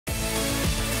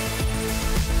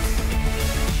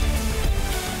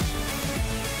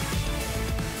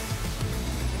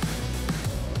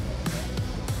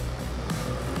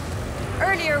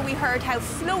heard how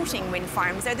floating wind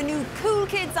farms are the new cool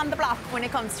kids on the block when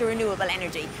it comes to renewable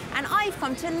energy. And I've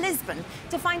come to Lisbon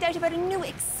to find out about a new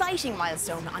exciting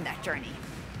milestone on that journey.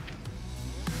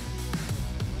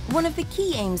 One of the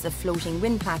key aims of floating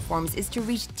wind platforms is to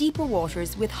reach deeper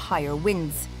waters with higher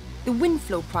winds. The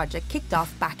WindFloat project kicked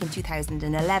off back in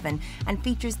 2011 and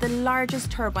features the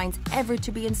largest turbines ever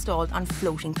to be installed on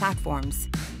floating platforms.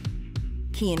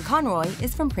 Cian Conroy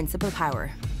is from Principal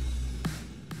Power.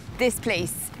 This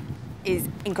place is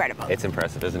incredible. It's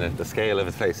impressive, isn't it? The scale of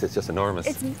the place is just enormous.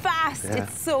 It's vast, yeah.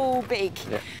 It's so big.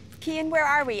 Yeah. Cian, where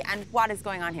are we and what is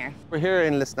going on here? We're here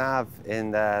in Lisnave in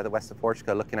the west of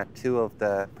Portugal looking at two of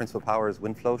the Principal Power's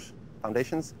WindFloat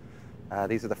foundations.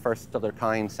 These are the first of their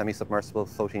kind semi-submersible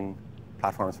floating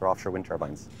platforms for offshore wind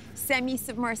turbines.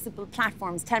 Semi-submersible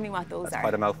platforms, tell me what those That's are.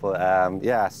 Quite a mouthful.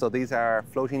 Yeah, so these are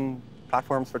floating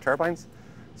platforms for turbines.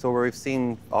 So where we've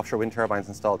seen offshore wind turbines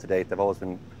installed to date, they've always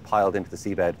been piled into the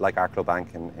seabed, like Arklow Bank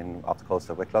off the coast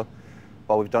of Wicklow.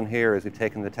 What we've done here is we've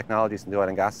taken the technologies from the oil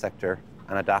and gas sector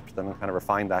and adapted them and kind of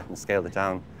refined that and scaled it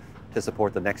down to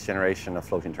support the next generation of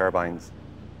floating turbines.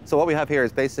 So what we have here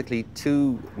is basically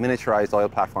two miniaturized oil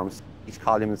platforms. Each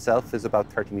column itself is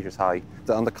about 30 meters high.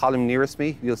 So on the column nearest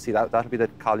me, you'll see that'll be the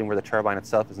column where the turbine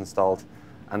itself is installed,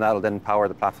 and that'll then power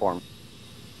the platform.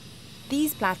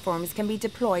 These platforms can be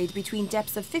deployed between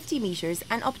depths of 50 metres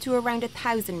and up to around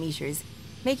 1,000 metres,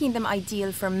 making them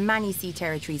ideal for many sea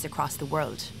territories across the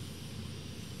world.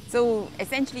 So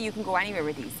essentially you can go anywhere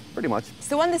with these? Pretty much.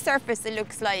 So on the surface it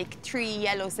looks like 3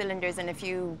 yellow cylinders and a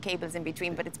few cables in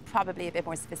between, but it's probably a bit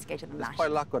more sophisticated than that. There's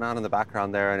quite a lot going on in the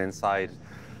background there and inside.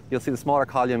 You'll see the smaller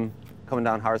column coming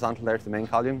down horizontal there to the main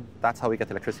column. That's how we get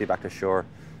the electricity back to shore.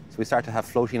 So we start to have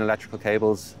floating electrical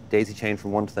cables, daisy chain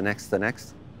from one to the next to the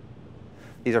next.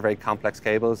 These are very complex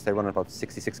cables. They run at about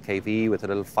 66 kV with a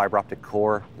little fibre optic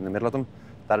core in the middle of them.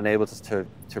 That enables us to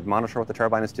monitor what the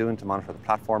turbine is doing, to monitor what the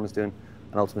platform is doing,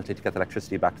 and ultimately to get the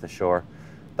electricity back to the shore.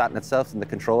 That in itself, and the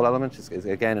control element, is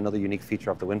again another unique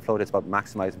feature of the WindFloat. It's about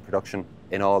maximising production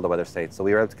in all the weather states. So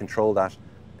we are able to control that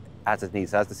as it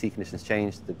needs. As the sea conditions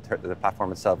change, the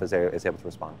platform itself is able to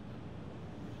respond.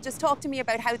 Just talk to me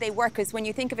about how they work, because when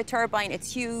you think of a turbine,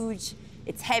 it's huge,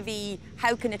 it's heavy.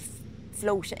 How can it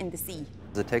float in the sea?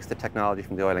 It takes the technology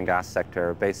from the oil and gas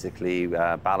sector, basically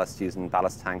ballast using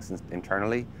ballast tanks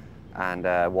internally and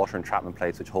water entrapment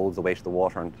plates, which holds the weight of the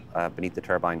water beneath the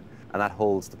turbine, and that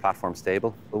holds the platform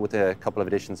stable, but with a couple of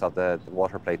additions of the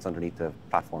water plates underneath the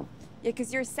platform. Yeah,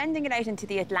 because you're sending it out into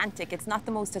the Atlantic. It's not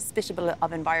the most hospitable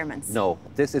of environments. No,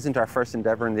 this isn't our first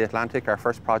endeavour in the Atlantic. Our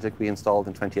first project we installed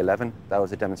in 2011. That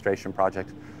was a demonstration project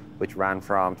which ran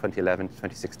from 2011 to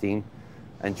 2016.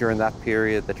 And during that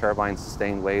period, the turbine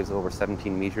sustained waves of over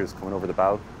 17 metres coming over the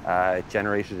bow. It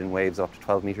generated in waves up to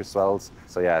 12 metre swells.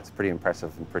 So yeah, it's pretty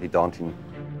impressive and pretty daunting.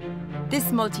 This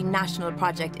multinational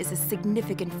project is a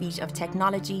significant feat of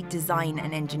technology, design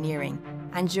and engineering.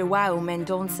 And João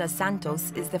Mendonça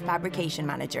Santos is the fabrication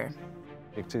manager.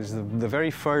 It is the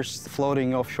very first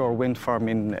floating offshore wind farm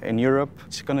in Europe.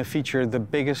 It's going to feature the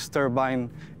biggest turbine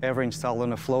ever installed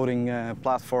on a floating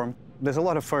platform. There's a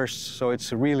lot of firsts, so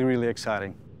it's really, really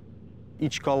exciting.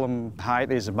 Each column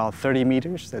height is about 30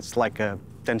 meters. That's like a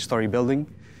 10-story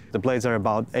building. The blades are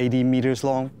about 80 meters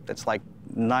long. That's like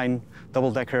 9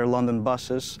 double-decker London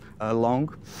buses long.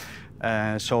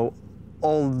 So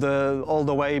all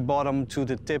the way bottom to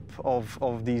the tip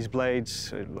of these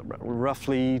blades,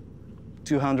 roughly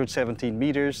 217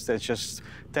 meters. That's just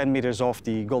 10 meters off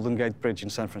the Golden Gate Bridge in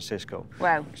San Francisco.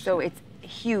 Wow, so it's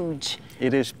huge.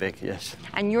 It is big, yes.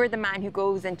 And you're the man who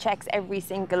goes and checks every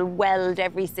single weld,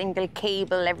 every single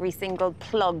cable, every single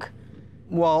plug.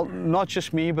 Well, not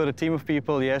just me, but a team of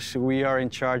people, yes. We are in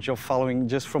charge of following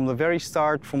just from the very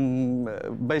start, from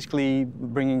basically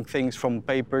bringing things from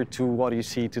paper to what you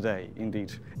see today,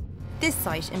 indeed. This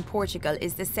site in Portugal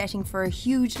is the setting for a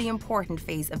hugely important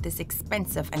phase of this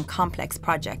expensive and complex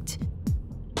project.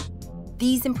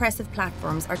 These impressive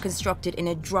platforms are constructed in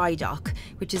a dry dock,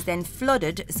 which is then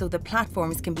flooded so the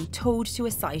platforms can be towed to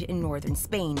a site in northern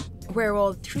Spain, where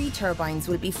all 3 turbines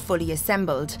will be fully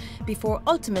assembled, before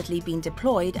ultimately being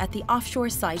deployed at the offshore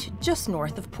site just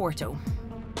north of Porto.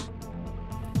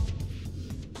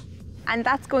 And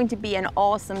that's going to be an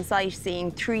awesome sight, seeing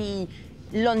 3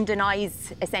 London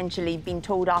eyes essentially being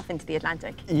towed off into the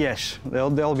Atlantic. Yes,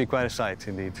 they'll be quite a sight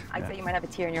indeed. I'd say you might have a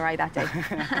tear in your eye that day.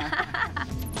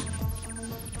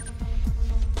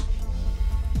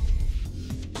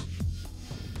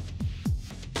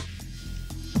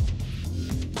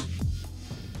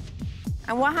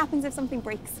 And what happens if something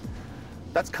breaks?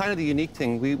 That's kind of the unique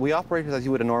thing. We operate it as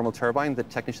you would a normal turbine. The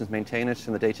technicians maintain it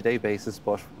on a day-to-day basis,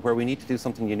 but where we need to do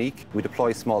something unique, we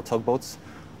deploy small tugboats.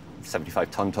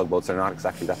 75-ton tugboats are not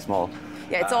exactly that small.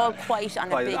 Yeah, it's all quite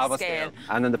on a big scale.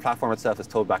 And then the platform itself is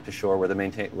towed back to shore where the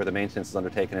maintenance is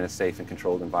undertaken in a safe and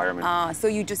controlled environment. So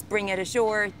you just bring it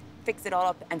ashore, fix it all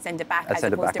up and send it back, as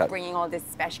opposed to bringing all this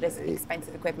specialist,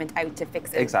 expensive equipment out to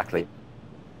fix it. Exactly.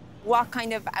 What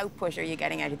kind of output are you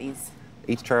getting out of these?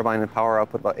 Each turbine in power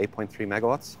output about 8.3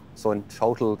 megawatts. So in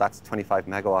total, that's 25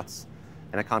 megawatts.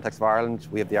 In the context of Ireland,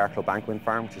 we have the Arklow Bank wind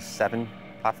farm, which is 7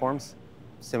 platforms,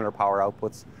 similar power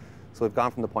outputs. So we've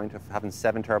gone from the point of having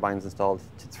 7 turbines installed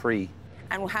to 3.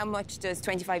 And how much does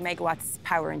 25 megawatts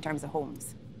power in terms of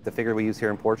homes? The figure we use here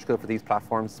in Portugal for these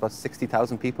platforms, about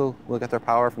 60,000 people will get their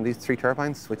power from these 3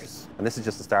 turbines, and this is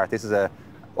just the start. This is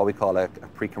what we call a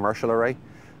pre-commercial array.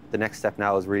 The next step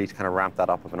now is really to kind of ramp that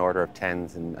up of an order of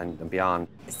tens and beyond.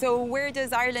 So where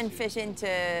does Ireland fit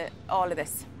into all of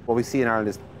this? What we see in Ireland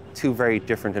is 2 very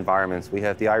different environments. We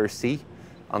have the Irish Sea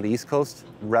on the east coast,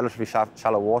 relatively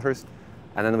shallow waters,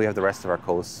 and then we have the rest of our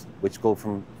coasts, which go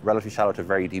from relatively shallow to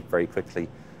very deep very quickly.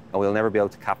 And we'll never be able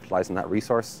to capitalise on that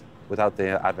resource without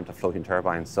the advent of floating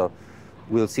turbines. So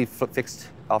we'll see fixed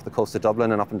off the coast of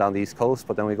Dublin and up and down the east coast,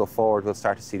 but then we go forward, we'll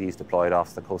start to see these deployed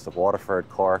off the coast of Waterford,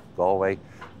 Cork, Galway,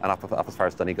 and up as far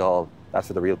as Donegal. That's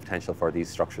where the real potential for these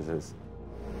structures is.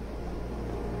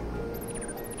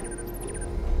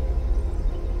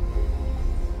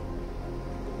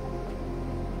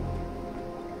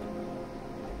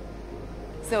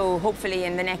 So hopefully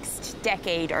in the next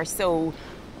decade or so,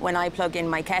 when I plug in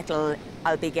my kettle,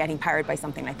 I'll be getting powered by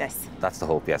something like this. That's the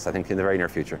hope, yes. I think in the very near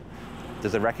future.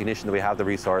 There's a recognition that we have the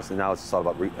resource, and now it's just all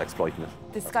about exploiting it.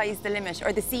 The sky's the limit,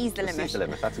 or the sea's the limit. The sea's the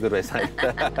limit. That's a good way of saying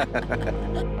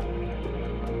it.